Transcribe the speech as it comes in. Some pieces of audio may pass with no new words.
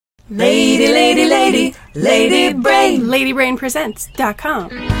Lady, lady, lady, lady brain. LadyBrainPresents.com.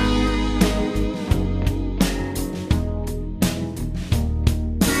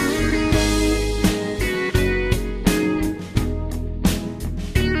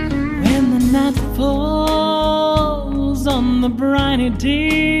 When the night falls on the briny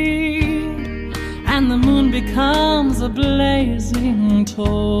deep and the moon becomes a blazing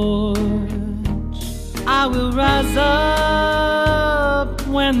torch, I will rise up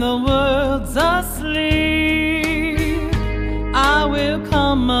when the world's asleep. I will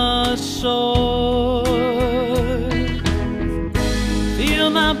come ashore. Feel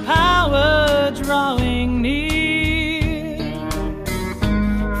my power drawing near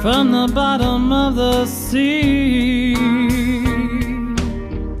from the bottom of the sea.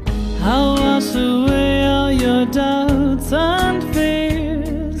 I'll wash away all your doubts and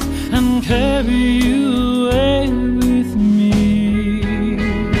fears and carry you away with me.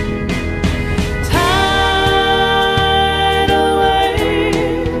 Tidal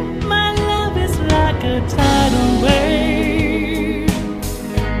wave, my love is like a tidal wave.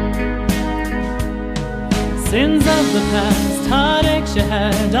 Sins of the past, heartaches you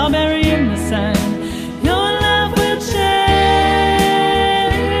had, I'll bury in the sand. Your love will change.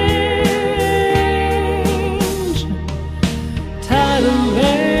 Tidal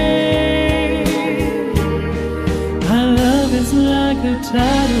wave, my love is like a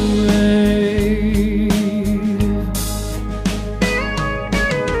tidal wave.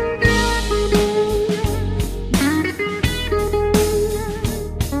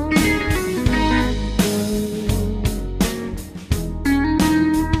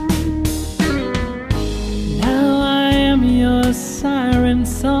 Now I am your siren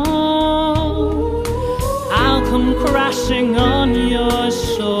song. I'll come crashing on your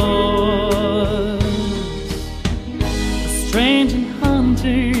shores. A strange and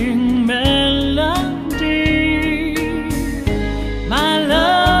haunting melody. My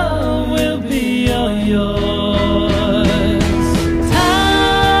love will be all yours.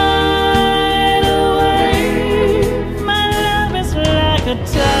 Tidal wave, my love is like a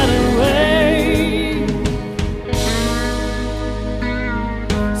tidal wave.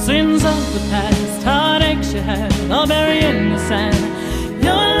 Sins of the past, heartaches you had, I'll bury in the sand.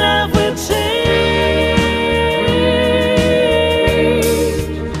 Your love will change.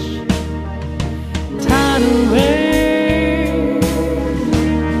 Tidal wave,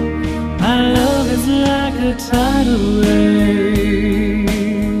 my love is like a tidal wave.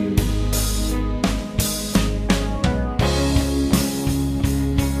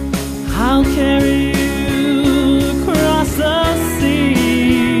 I'll carry you across the sea.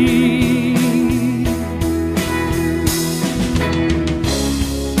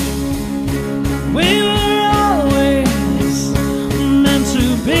 We were always meant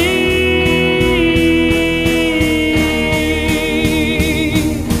to be.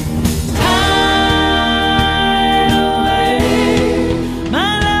 Tidal wave,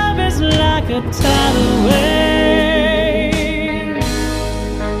 my love is like a tidal wave.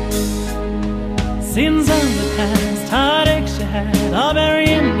 Sins of the past, heartaches you had, I'll bury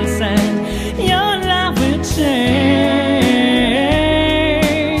in the sand. Your life will change.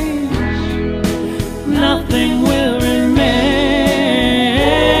 Nothing will remain.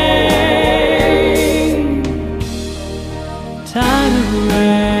 Tidal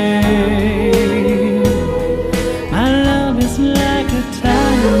wave, my love is like a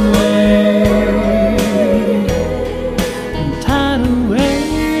tidal wave. Tidal wave,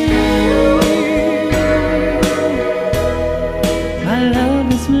 my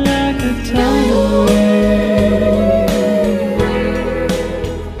love is like a tidal wave.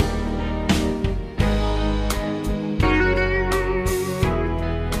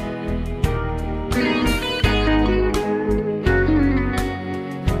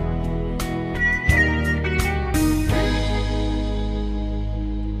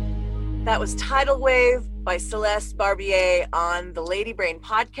 That was Tidal Wave by Celeste Barbier on the Lady Brain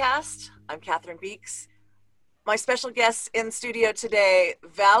podcast. I'm Catherine Beeks. My special guests in studio today,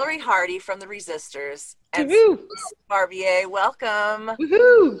 Valerie Hardy from the Resistors and Celeste Barbier. Welcome.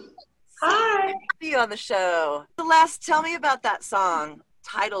 Woohoo! Hi. Good to see you on the show. Celeste, tell me about that song,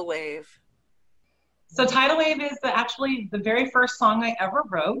 Tidal Wave. So Tidal Wave is actually the very first song I ever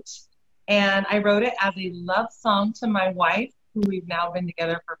wrote, and I wrote it as a love song to my wife, who we've now been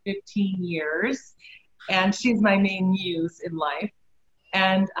together for 15 years, and she's my main muse in life.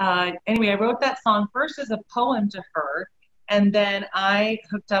 And anyway, I wrote that song first as a poem to her, and then I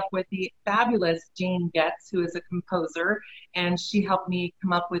hooked up with the fabulous Jane Getz, who is a composer, and she helped me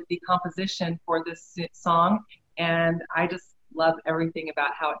come up with the composition for this song. And I just love everything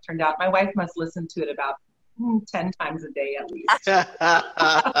about how it turned out. My wife must listen to it about 10 times a day at least.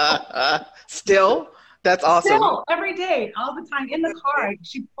 Still? That's awesome. Still, every day, all the time, in the car.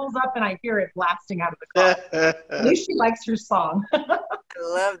 She pulls up and I hear it blasting out of the car. At least she likes her song. I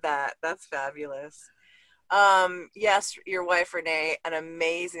love that. That's fabulous. Yes, your wife, Renee, an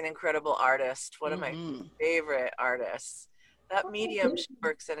amazing, incredible artist. One of my favorite artists. That medium she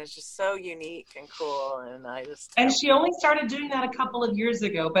works in is just so unique and cool. And she only started doing that a couple of years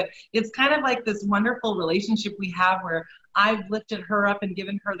ago, but it's kind of like this wonderful relationship we have where I've lifted her up and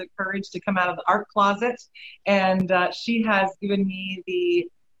given her the courage to come out of the art closet. And she has given me the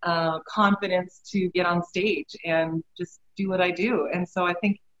confidence to get on stage and just do what I do. And so I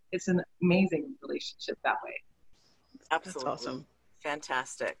think it's an amazing relationship that way. Absolutely. That's awesome.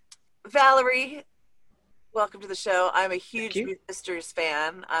 Fantastic. Valerie, welcome to the show. I'm a huge Mew Sisters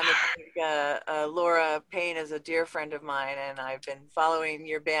fan. I'm a big, Laura Payne is a dear friend of mine, and I've been following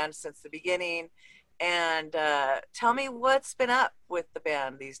your band since the beginning. And tell me what's been up with the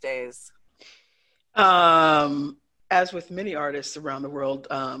band these days. As with many artists around the world,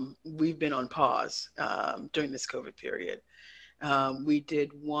 we've been on pause during this COVID period. We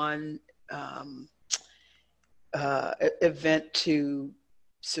did one event to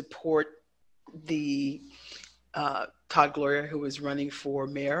support the Todd Gloria, who was running for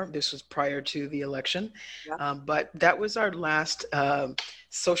mayor. This was prior to the election. Yeah. But that was our last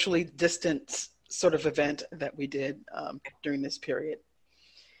socially distanced sort of event that we did during this period.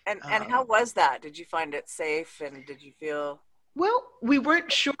 And how was that? Did you find it safe, and did you feel? Well, we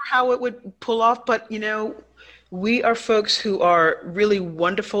weren't sure how it would pull off, but we are folks who are really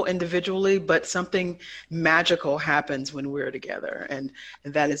wonderful individually, but something magical happens when we're together, and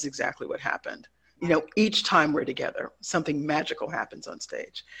that is exactly what happened. Each time we're together, something magical happens on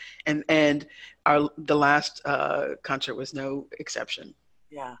stage, and the last concert was no exception.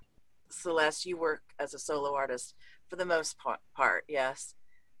 Yeah. Celeste, you work as a solo artist for the most part, yes?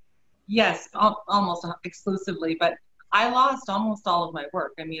 Yes, almost exclusively, but I lost almost all of my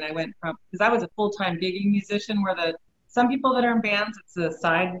work. I mean, I went from, because I was a full-time gigging musician where some people that are in bands, it's a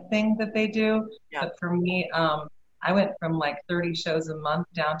side thing that they do. Yeah. But for me, I went from like 30 shows a month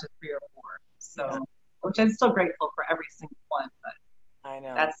down to 3 or 4. So, which I'm still grateful for every single one, but I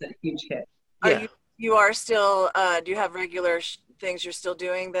know that's a huge hit. You are still, do you have regular things you're still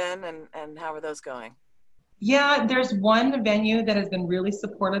doing then? And how are those going? Yeah, there's one venue that has been really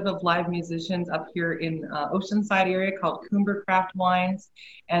supportive of live musicians up here in Oceanside area called Coomber Craft Wines,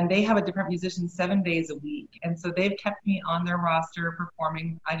 and they have a different musician 7 days a week. And so they've kept me on their roster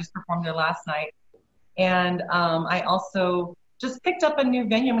performing. I just performed there last night. And I also just picked up a new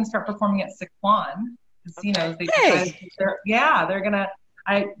venue. I'm going to start performing at Sycuan Casinos. Okay. They're going to,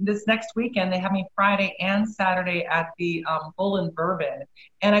 this next weekend, they have me Friday and Saturday at the Bull and Bourbon.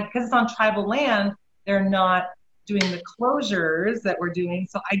 And because it's on tribal land, they're not doing the closures that we're doing.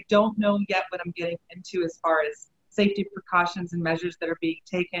 So I don't know yet what I'm getting into as far as safety precautions and measures that are being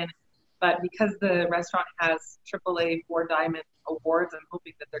taken. But because the restaurant has AAA 4 Diamond awards, I'm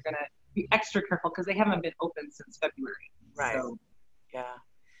hoping that they're going to be extra careful because they haven't been open since February. Right. So.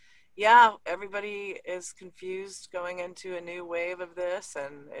 Yeah. Everybody is confused going into a new wave of this,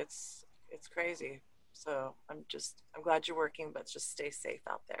 and it's crazy. So I'm glad you're working, but just stay safe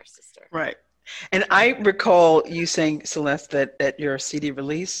out there, sister. Right. And I recall you saying, Celeste, that at your CD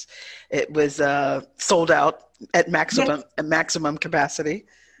release, it was sold out at maximum capacity.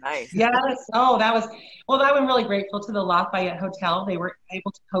 Nice. Yes. Oh, I'm really grateful to the Lafayette Hotel. They were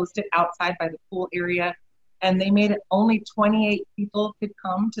able to host it outside by the pool area, and they made it only 28 people could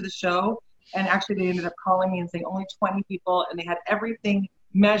come to the show. And actually, they ended up calling me and saying only 20 people, and they had everything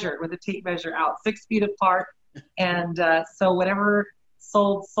measured with a tape measure out 6 feet apart. And so whatever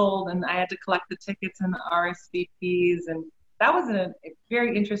sold, and I had to collect the tickets and the RSVPs, and that was a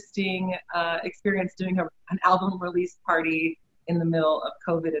very interesting experience doing an album release party in the middle of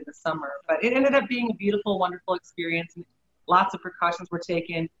COVID in the summer. But it ended up being a beautiful, wonderful experience, and lots of precautions were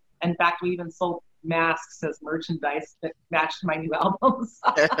taken. In fact, we even sold masks as merchandise that matched my new albums.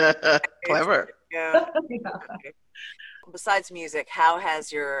 Clever. Yeah. Besides music, how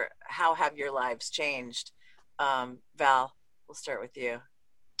have your lives changed? Val, we'll start with you.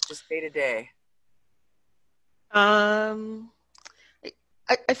 Just day to day. I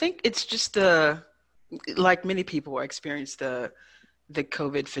think it's just like many people, I experienced the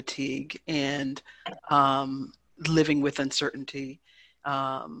COVID fatigue and living with uncertainty.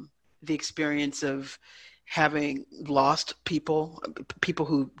 The experience of having lost people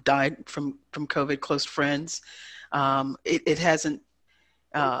who died from COVID, close friends. It hasn't,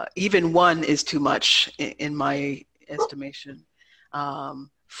 even one is too much in my estimation.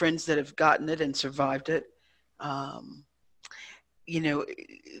 Friends that have gotten it and survived it.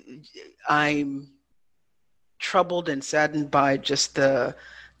 I'm troubled and saddened by just the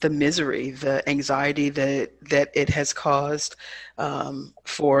misery, the anxiety that it has caused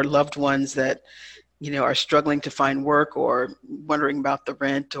for loved ones that, are struggling to find work or wondering about the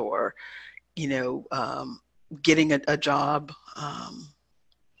rent or, getting a job.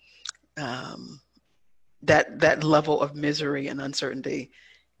 That level of misery and uncertainty,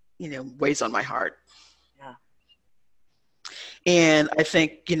 weighs on my heart. Yeah. And I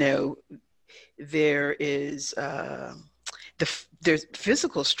think, there is there's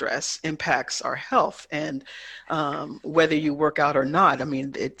physical stress impacts our health, and whether you work out or not. I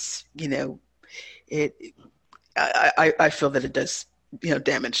mean, it's I feel that it does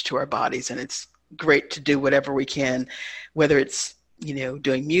damage to our bodies, and it's great to do whatever we can, whether it's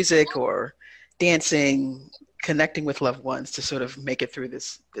doing music or dancing, connecting with loved ones to sort of make it through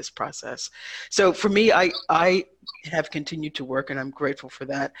this process. So for me, I have continued to work, and I'm grateful for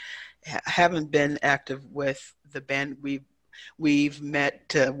that. Haven't been active with the band. We've met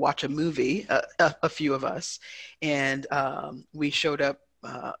to watch a movie, a few of us, and we showed up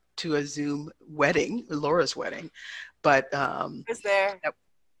to a Zoom wedding, Laura's wedding, but was there,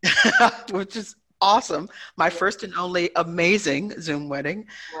 which is awesome. My first and only amazing Zoom wedding.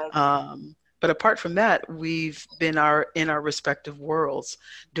 But apart from that, we've been in our respective worlds,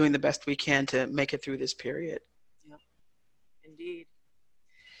 doing the best we can to make it through this period. Yeah, indeed.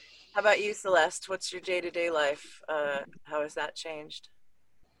 How about you, Celeste? What's your day-to-day life? How has that changed?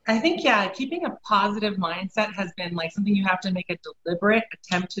 I think, keeping a positive mindset has been like something you have to make a deliberate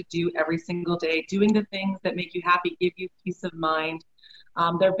attempt to do every single day. Doing the things that make you happy, give you peace of mind.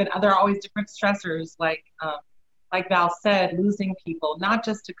 There are always different stressors, like Val said, losing people, not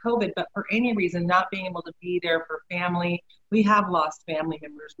just to COVID, but for any reason, not being able to be there for family. We have lost family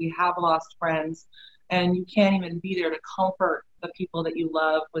members. We have lost friends. And you can't even be there to comfort the people that you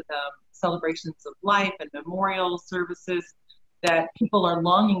love with celebrations of life and memorial services that people are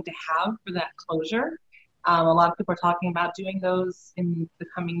longing to have for that closure. A lot of people are talking about doing those in the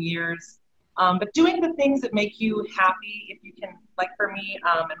coming years. But doing the things that make you happy, if you can, like for me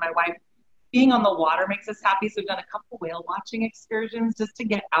and my wife, being on the water makes us happy. So we've done a couple whale watching excursions just to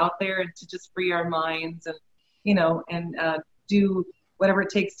get out there and to just free our minds and, do whatever it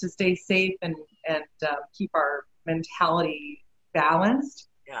takes to stay safe and keep our mentality balanced.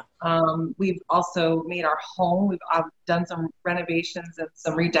 Yeah. We've also made our home. We've done some renovations and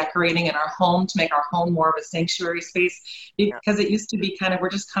some redecorating in our home to make our home more of a sanctuary space, because it used to be kind of, we're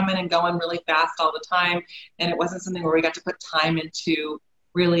just coming and going really fast all the time. And it wasn't something where we got to put time into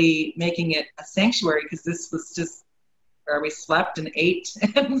really making it a sanctuary, because this was just where we slept and ate.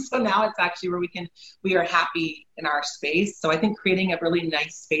 And so now it's actually where we are happy in our space. So I think creating a really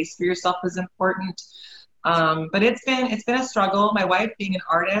nice space for yourself is important. But it's been a struggle. My wife, being an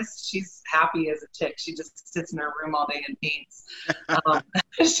artist, she's happy as a tick. She just sits in her room all day and paints.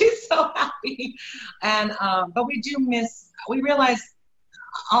 She's so happy. And but we realized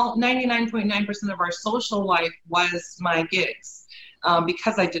 99.9% of our social life was my gigs.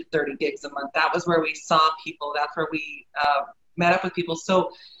 Because I did 30 gigs a month. That was where we saw people. That's where we met up with people.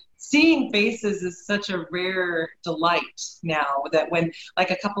 So seeing faces is such a rare delight now, that when, like,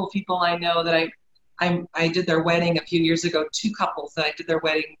 a couple of people I know that I did their wedding a few years ago, 2 couples that I did their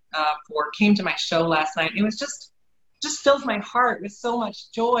wedding for came to my show last night. It was just fills my heart with so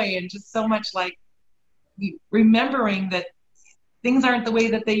much joy and just so much like remembering that things aren't the way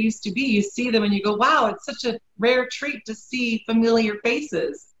that they used to be. You see them and you go, wow, it's such a rare treat to see familiar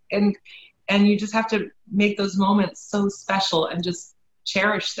faces. And you just have to make those moments so special and just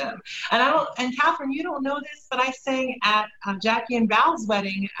cherish them. And Catherine, you don't know this, but I sang at Jackie and Val's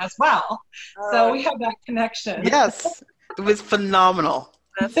wedding as well. So we have that connection. Yes, it was phenomenal.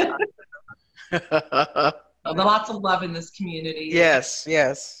 That's awesome. Lots of love in this community. Yes.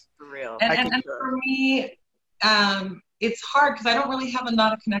 For real. And for me, it's hard because I don't really have a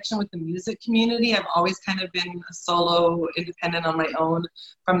lot of connection with the music community. I've always kind of been a solo, independent on my own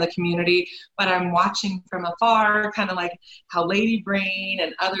from the community, but I'm watching from afar, kind of like how Lady Brain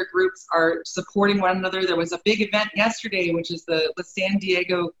and other groups are supporting one another. There was a big event yesterday, which is the San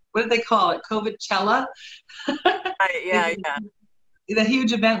Diego, what do they call it? Coachella? Yeah. The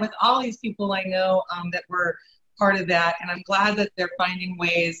huge event with all these people I know that were part of that. And I'm glad that they're finding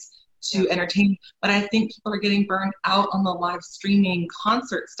ways to entertain, but I think people are getting burned out on the live streaming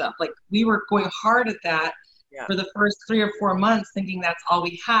concert stuff. Like, we were going hard at that for the first 3 or 4 months, thinking that's all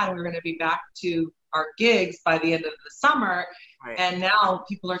we had. We were going to be back to our gigs by the end of the summer. Right. And now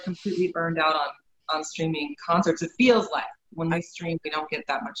people are completely burned out on streaming concerts. It feels like when we stream, we don't get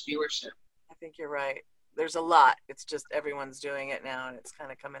that much viewership. I think you're right. There's a lot. It's just everyone's doing it now, and it's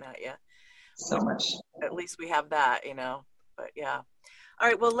kind of coming at you. So much. At least we have that, you know. But yeah. All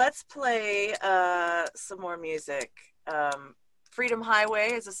right. Well, let's play some more music. Freedom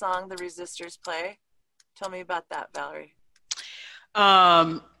Highway is a song the Resistors play. Tell me about that, Valerie.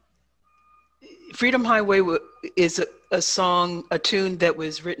 Freedom Highway is a song, a tune that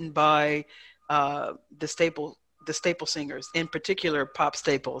was written by the Staple Singers, in particular Pop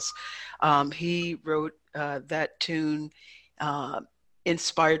Staples. He wrote that tune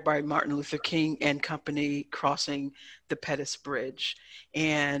inspired by Martin Luther King and company crossing the Pettus Bridge.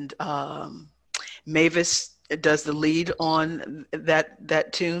 And Mavis does the lead on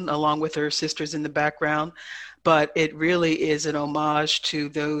that tune along with her sisters in the background. But it really is an homage to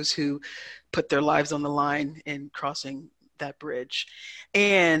those who put their lives on the line in crossing that bridge.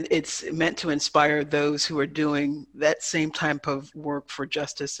 And it's meant to inspire those who are doing that same type of work for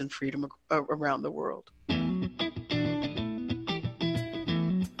justice and freedom around the world.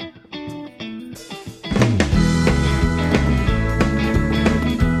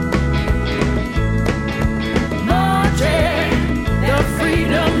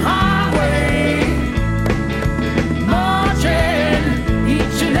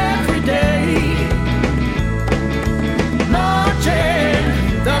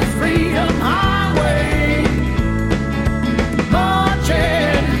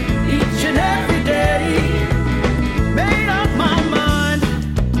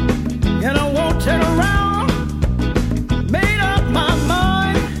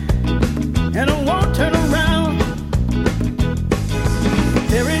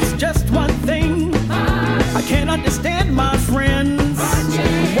 Understand, my friends,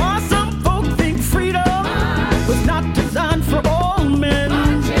 why some folk think freedom was not designed for all men.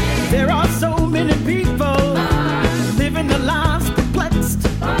 There are so many people living their lives perplexed,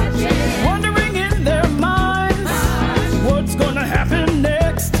 wondering in their minds what's gonna happen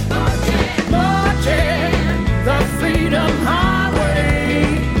next. Marching the Freedom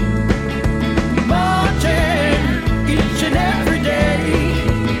Highway, marching each and every day.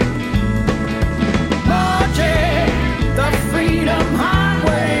 Freedom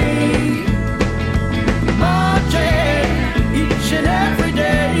Highway, marching each and every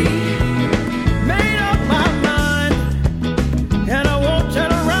day. Made up my mind, and I won't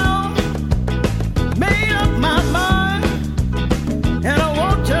turn around. Made up my mind, and I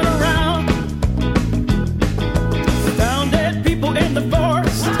won't turn around. Found dead people in the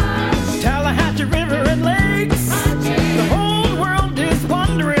forest, Tallahatchie River and lakes. The whole world is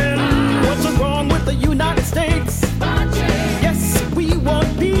wondering what's wrong with the United States.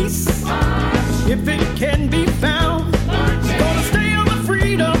 If it can be found, gonna stay on the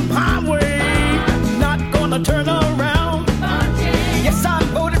Freedom Highway, not gonna turn around. Yes, I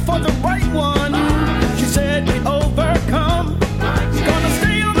voted for the right one. She said we overcome. Gonna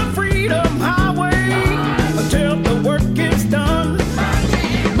stay on the Freedom Highway until the work is done.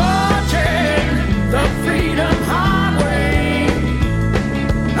 Marching the Freedom Highway,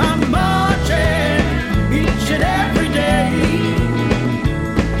 I'm marching each and every day.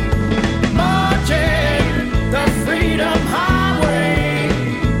 The Freedom Highway,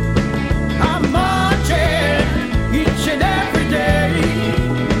 I'm marching each and every day.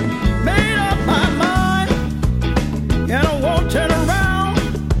 Made up my mind, and I won't turn around.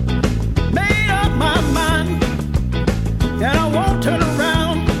 Made up my mind, and I won't turn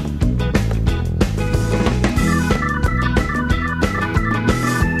around.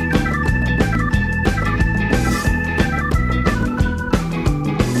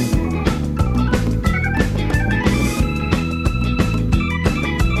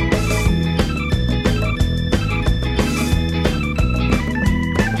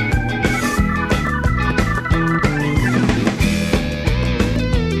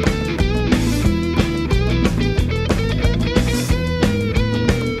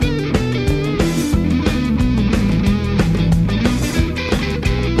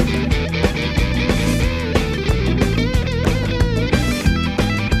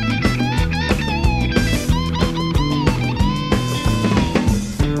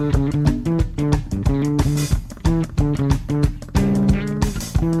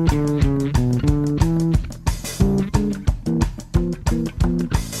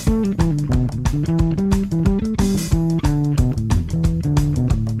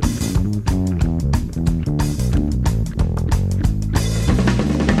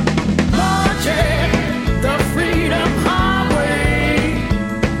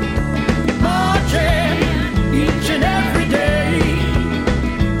 Each and every day,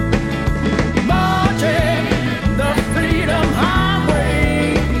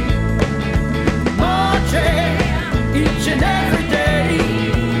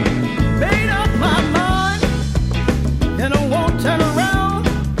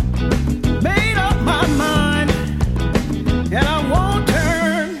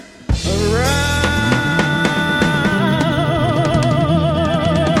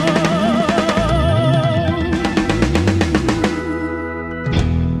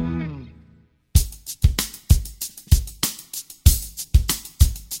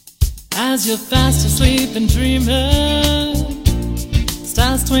 As you're fast asleep and dreaming,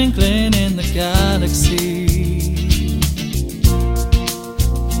 stars twinkling in the galaxy.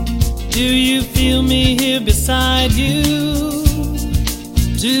 Do you feel me here beside you?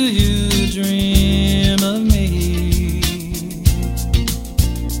 Do you dream of me?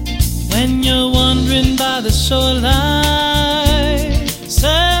 When you're wandering by the shoreline,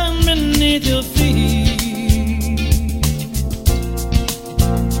 sand beneath your feet.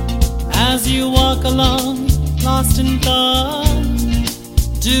 As you walk along, lost in thought,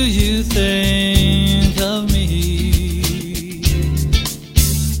 do you think of me?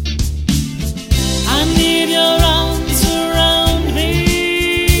 I need your arms around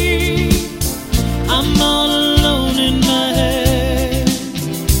me. I'm all alone in my head,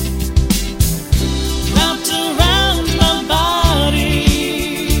 wrapped around my body.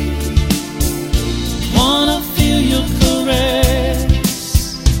 Wanna feel your caress.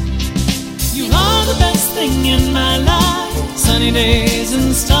 You are the best thing in my life. Sunny days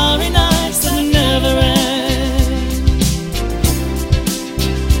and starry nights that never end.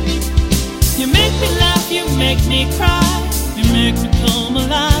 You make me laugh, you make me cry, you make me come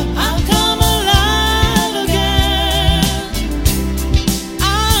alive. I'll come alive again.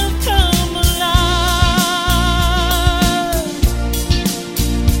 I'll come alive.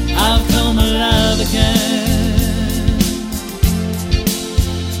 I'll come alive again.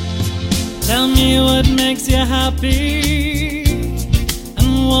 Tell me what makes you happy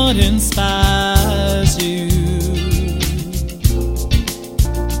and what inspires you.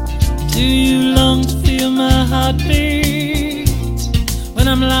 Do you long to feel my heartbeat when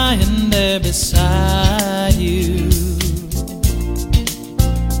I'm lying there beside you?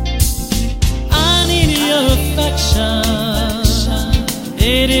 I need your affection,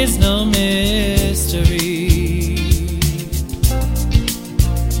 it is no mystery.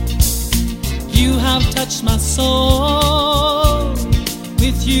 You have touched my soul,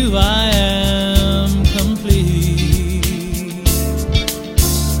 with you I am complete.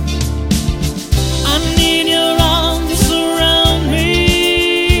 I need your arms around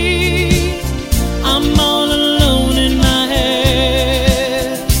me. I'm all alone in my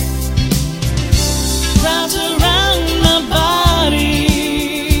head, wrapped around my body.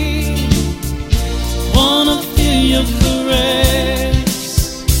 Wanna feel your caress.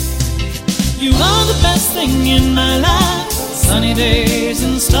 You are the best thing in my life. Sunny days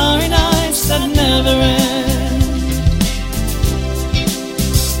and starry nights that never end.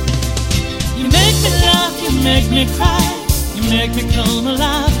 You make me laugh, you make me cry, you make me come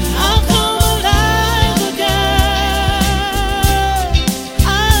alive. I'll come alive again.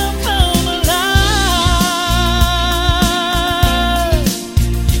 I'll come alive.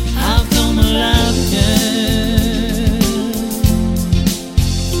 I'll come alive again.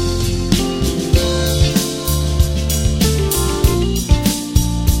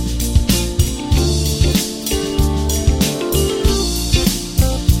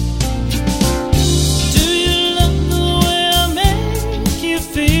 Do you love the way I make you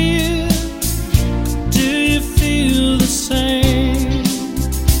feel? Do you feel the same?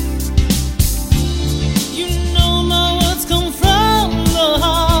 You know my words come from the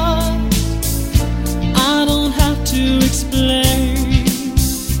heart. I don't have to explain.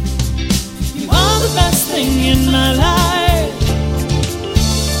 You are the best thing in my life.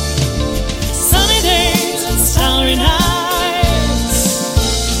 Sunny days and starry nights.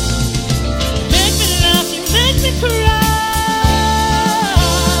 Make me laugh, you make me cry,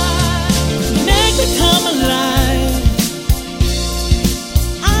 you make me come alive.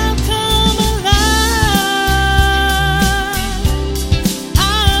 I'll come alive.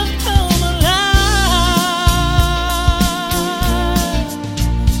 I'll come alive.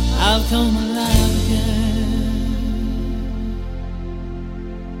 I'll come alive again.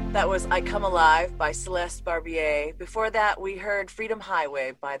 That was I Come Alive by Celeste Barbier. Before that, we heard Freedom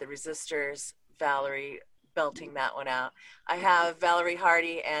Highway by the Resistors. Valerie belting that one out. I have Valerie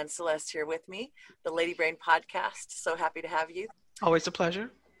Hardy and Celeste here with me, the Lady Brain podcast. So happy to have you. Always a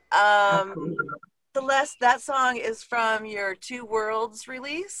pleasure. Celeste, that song is from your Two Worlds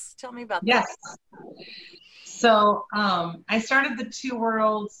release. Tell me about Yes. So I started the Two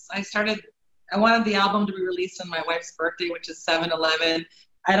Worlds. I wanted the album to be released on my wife's birthday, which is 7/11.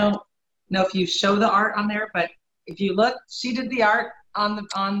 I don't know if you show the art on there, but if you look, she did the art on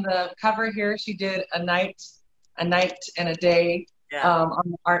the cover here. She did a night and a day on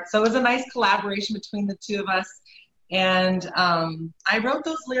the art. So it was a nice collaboration between the two of us. And I wrote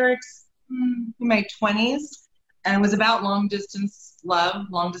those lyrics in my 20s, and it was about long distance love,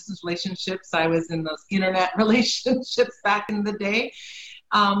 long distance relationships. I was in those internet relationships back in the day.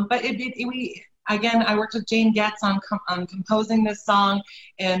 But again, I worked with Jane Getz on composing this song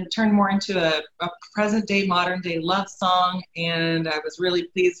and turned more into a present day, modern day love song. And I was really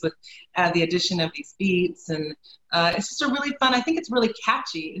pleased with the addition of these beats. And it's just a really fun, I think it's really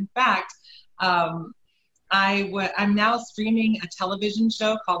catchy. In fact, I'm now streaming a television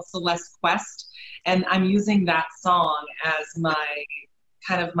show called Celeste Quest, and I'm using that song as my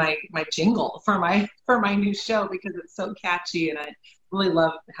kind of my jingle for my new show because it's so catchy, and I really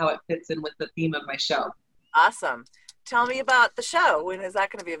love how it fits in with the theme of my show. Awesome. Tell me about the show. When is that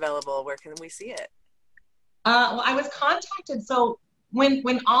going to be available? Where can we see it? Well, I was contacted. So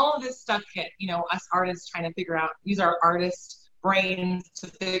when all of this stuff hit, us artists trying to use our artist brains to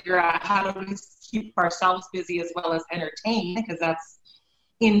figure out how do we keep ourselves busy as well as entertain, because that's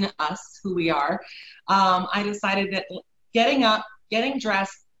in us, who we are. I decided that getting up, getting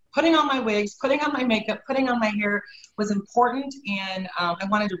dressed, putting on my wigs, putting on my makeup, putting on my hair was important, and I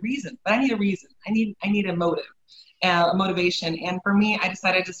wanted a reason. But I need a reason. I need a motive, a motivation. And for me, I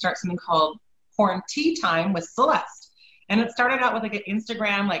decided to start something called Porn Tea Time with Celeste. And it started out with like an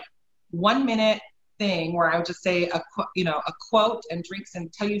Instagram, 1 minute thing where I would just say a quote and drinks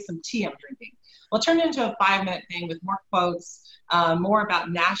and tell you some tea I'm drinking. Well, it turned into a 5-minute thing with more quotes, more about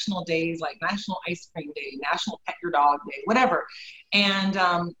national days like National Ice Cream Day, National Pet Your Dog Day, whatever. And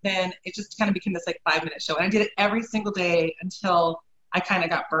then it just kind of became this 5-minute show. And I did it every single day until I kind of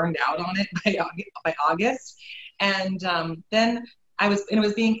got burned out on it by August. And then it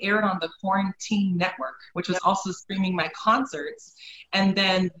was being aired on the Quarantine Network, which was also streaming my concerts. And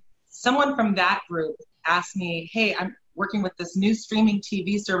then someone from that group asked me, hey, I'm working with this new streaming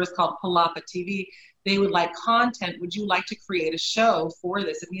TV service called Palapa TV. They would like content. Would you like to create a show for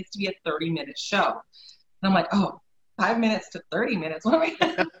this? It needs to be a 30-minute show. And I'm like, oh, 5 minutes to 30 minutes. What am I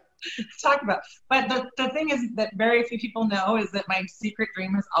going to talk about? But the thing is that very few people know is that my secret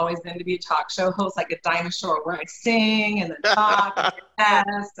dream has always been to be a talk show host, like a dinosaur, where I sing and then talk and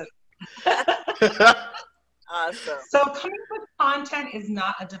test. Awesome. So coming up with content is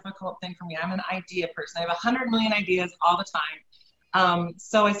not a difficult thing for me. I'm an idea person. I have 100 million ideas all the time.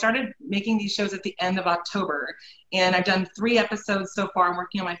 So I started making these shows at the end of October, and I've done 3 episodes so far. I'm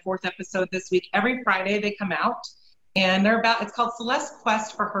working on my 4th episode this week. Every Friday they come out, and it's called Celeste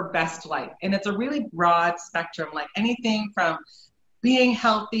Quest for Her Best Life. And it's a really broad spectrum, like anything from being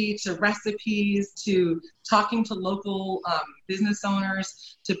healthy to recipes to talking to local business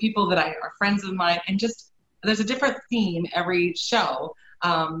owners to people that are friends of mine, and just there's a different theme every show.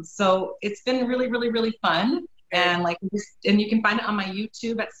 So it's been really, really, really fun. And and you can find it on my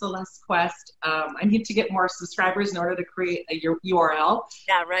YouTube at Celeste Quest. I need to get more subscribers in order to create a URL.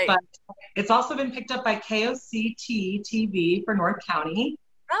 Yeah, right. But it's also been picked up by KOCT TV for North County.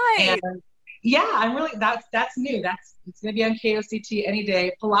 Right. And yeah, I'm really, that's new. It's going to be on KOCT any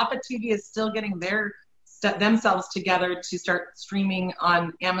day. Palapa TV is still getting themselves together to start streaming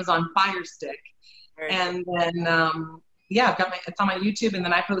on Amazon Fire Stick. And then, it's on my YouTube, and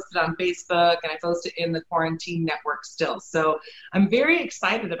then I post it on Facebook, and I post it in the Quarantine Network still. So I'm very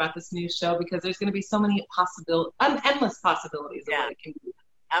excited about this new show because there's going to be so many endless possibilities of what it can be.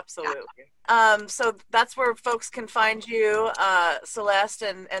 Absolutely. So that's where folks can find you, Celeste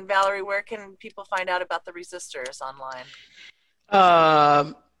and Valerie. Where can people find out about the Resistors online?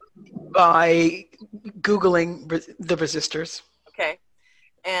 By Googling the Resistors. Okay.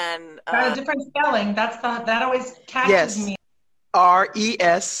 And got a different spelling. That always catches me.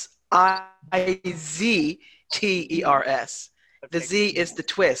 RESIZTERS. Okay. The Z is the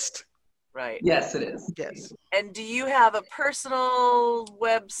twist. Right. Yes, it is. Yes. And do you have a personal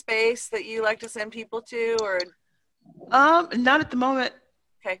web space that you like to send people to, or? Not at the moment.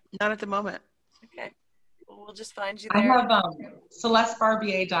 Okay. Not at the moment. Okay. Well, we'll just find you there. I have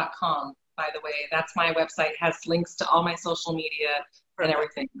CelesteBarbier.com, by the way. That's my website. Has links to all my social media and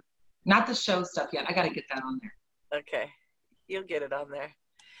everything. Not the show stuff yet. I got to get that on there. Okay. You'll get it on there.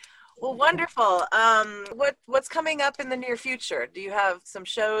 Well, wonderful. What's coming up in the near future? Do you have some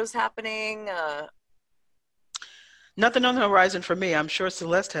shows happening? Nothing on the horizon for me. I'm sure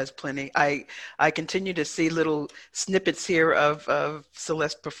Celeste has plenty. I continue to see little snippets here of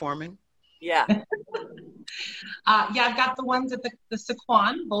Celeste performing. Yeah. I've got the ones at the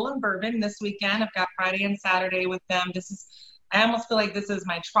Sequan Bull and Bourbon this weekend. I've got Friday and Saturday with them. I almost feel like this is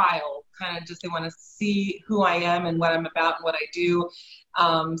my trial, kind of just they want to see who I am and what I'm about and what I do.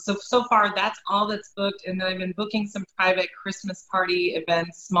 So far, that's all that's booked. And then I've been booking some private Christmas party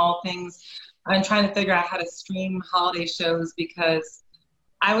events, small things. I'm trying to figure out how to stream holiday shows because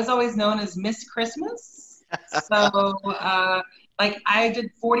I was always known as Miss Christmas. So I did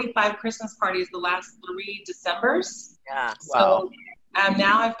 45 Christmas parties the last 3 Decembers. Yeah. So And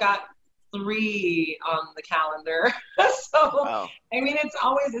now I've got 3 on the calendar. So, Wow. I mean,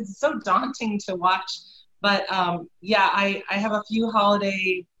 it's so daunting to watch. But yeah, I have a few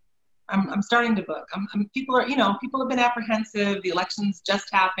holiday. I'm starting to book. People have been apprehensive. The elections just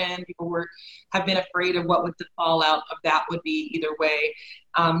happened. People have been afraid of what would the fallout of that would be either way.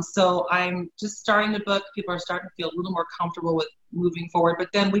 So I'm just starting to book. People are starting to feel a little more comfortable with moving forward.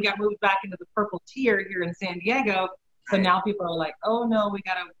 But then we got moved back into the purple tier here in San Diego. So now people are like, oh no, we've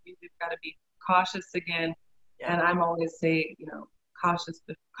got to be cautious again. Yeah. And I'm always say,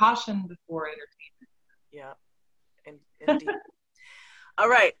 caution before entertainment. Yeah, indeed. All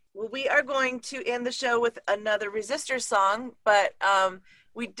right. Well, we are going to end the show with another Resistor song, but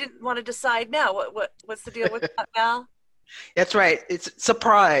we didn't want to decide now. What's the deal with that, Val? That's right. It's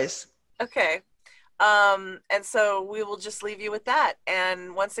surprise. Okay. And so we will just leave you with that.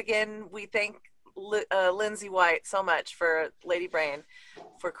 And once again, we thank Lindsay White so much for Lady Brain,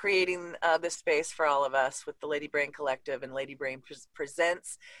 for creating this space for all of us with the Lady Brain Collective and Lady Brain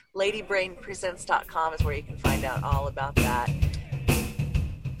Presents. LadyBrainPresents.com is where you can find out all about that.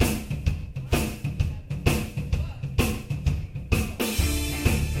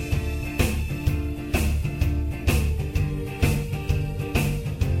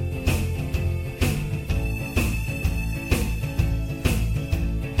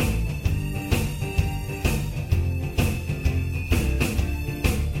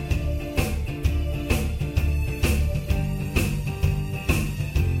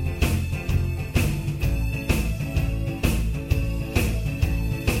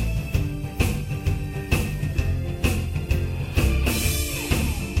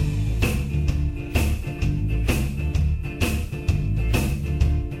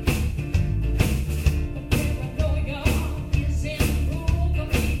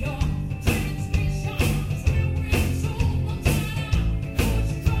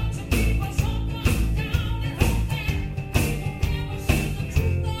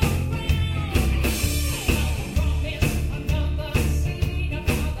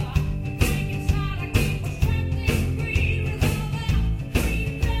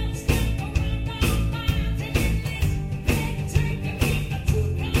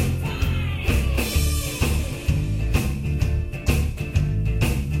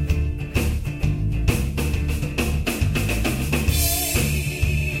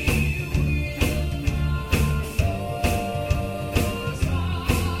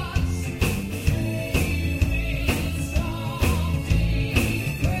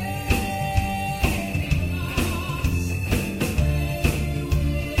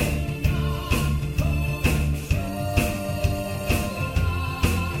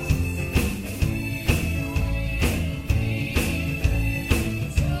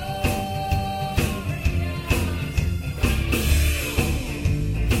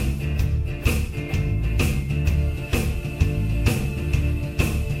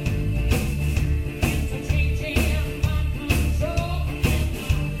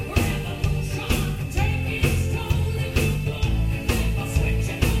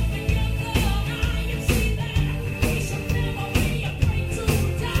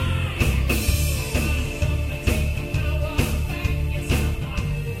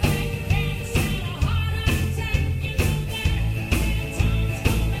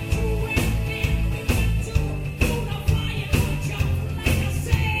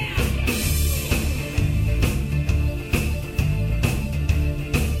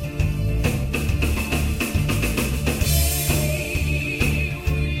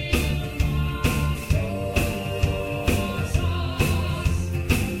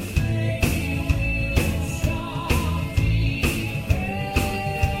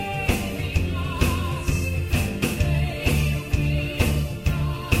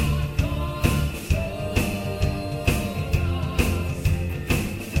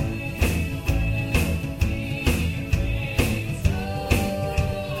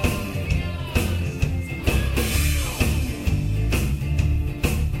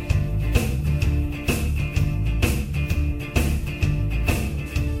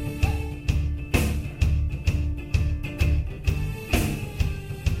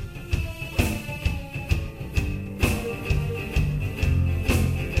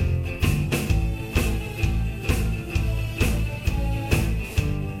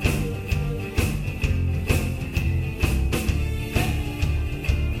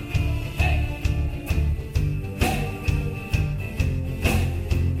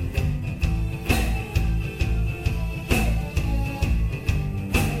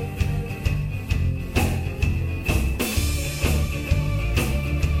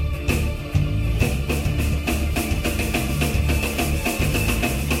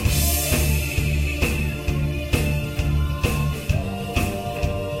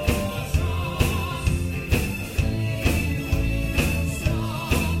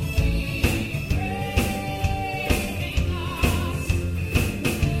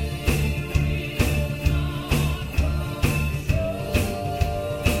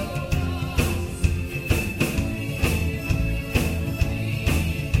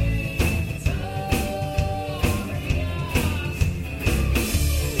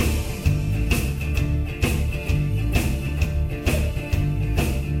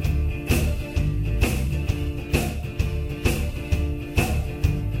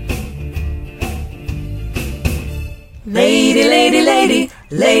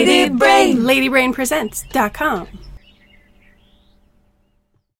 Lady Brain. LadyBrainPresents.com.